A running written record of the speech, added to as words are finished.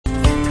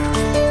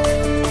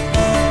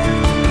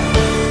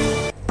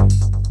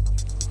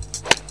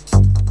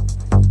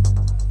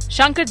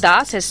Shankar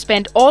Das has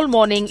spent all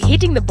morning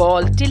hitting the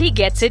ball till he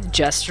gets it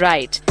just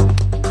right.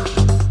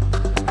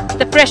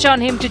 The pressure on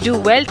him to do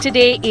well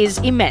today is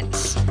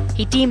immense.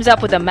 He teams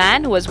up with a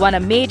man who has won a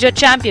major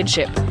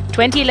championship,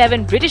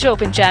 2011 British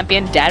Open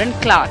champion Darren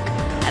Clark,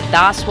 and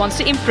Das wants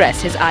to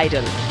impress his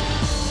idol.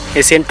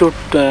 Asian tour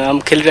हम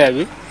खेल रहे हैं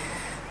अभी,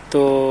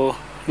 तो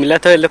मिला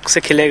था लोग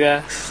से खेलेगा,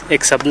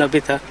 एक सपना भी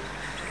था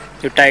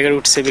जो टाइगर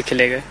वुड्स से भी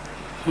खेलेगा,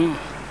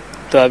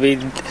 तो अभी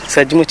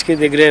सचमुच के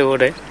देख रहे हो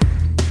रहे.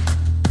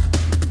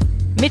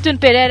 Mithun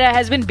Pereira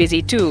has been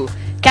busy too,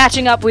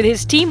 catching up with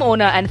his team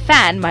owner and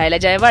fan Mahela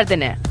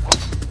Jayawardene.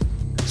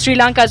 Sri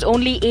Lanka's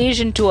only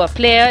Asian tour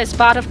player is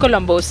part of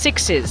Colombo's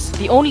Sixes,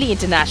 the only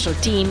international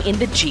team in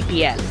the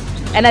GPL.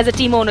 And as the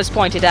team owners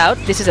pointed out,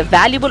 this is a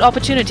valuable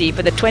opportunity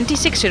for the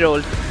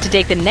 26-year-old to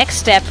take the next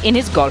step in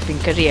his golfing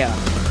career.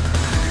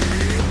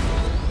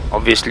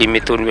 Obviously,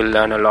 Mithun will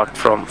learn a lot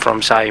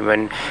from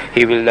Simon.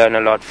 He will learn a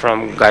lot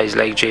from guys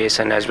like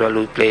Jason as well,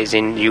 who plays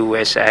in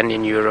US and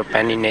in Europe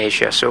and in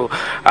Asia. So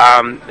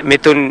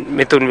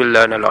Mithun will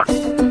learn a lot.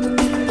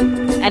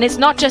 And it's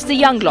not just the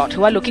young lot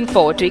who are looking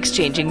forward to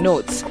exchanging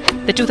notes.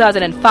 The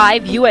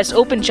 2005 US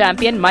Open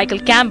champion Michael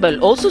Campbell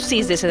also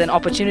sees this as an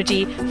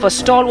opportunity for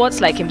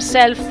stalwarts like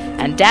himself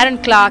and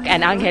Darren Clark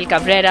and Angel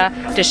Cabrera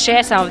to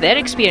share some of their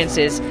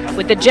experiences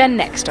with the Gen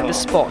Next of the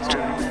sport.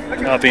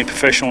 I've been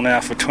professional now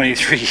for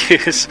 23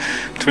 years,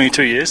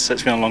 22 years, so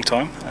it's been a long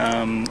time.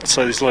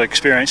 So there's a lot of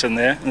experience in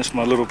there, and it's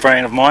my little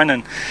brain of mine,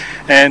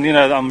 and you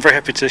know, I'm very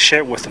happy to share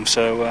it with them,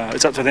 so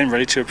it's up to them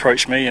really to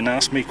approach me and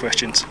ask me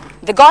questions.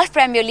 The Golf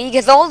Premier League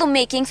has all the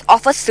makings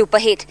of a super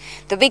hit.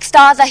 The big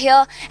stars are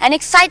here, an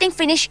exciting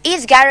finish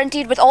is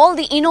guaranteed with all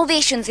the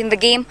innovations in the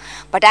game,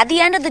 but at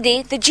the end of the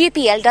day, the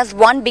GPL does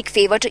one big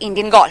favour to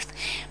Indian golf,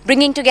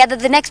 bringing together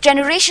the next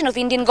generation of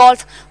Indian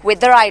golf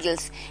with their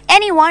idols.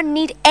 Anyone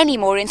need any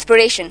more inspiration?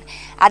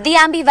 At the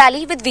Ambi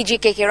Valley with Vijay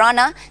K.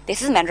 Kirana,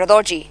 this is Menra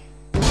Dorji.